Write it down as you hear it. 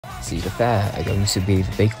Cedar Fair are going to be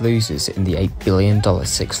the big losers in the $8 billion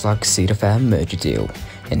Six Flags Cedar Fair merger deal,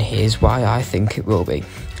 and here's why I think it will be.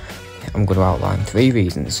 I'm going to outline 3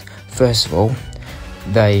 reasons. First of all,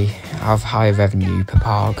 they have higher revenue per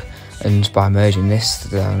park, and by merging this,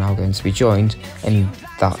 they're now going to be joined, and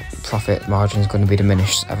that profit margin is going to be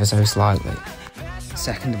diminished ever so slightly.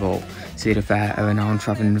 Second of all, Cedar Fair are renowned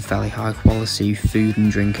for having fairly high quality food and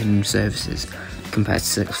drinking services compared to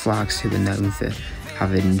Six Flags, who are known for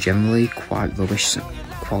having generally quite rubbish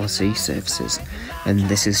quality services, and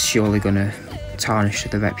this is surely going to tarnish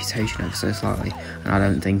the reputation ever so slightly, and I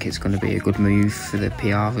don't think it's going to be a good move for the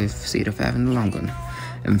PR of Cedar Fair in the long run.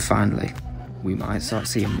 And finally, we might start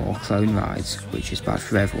seeing more clone rides, which is bad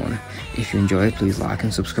for everyone. If you enjoyed, please like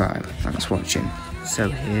and subscribe. Thanks for watching. So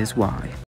here's why.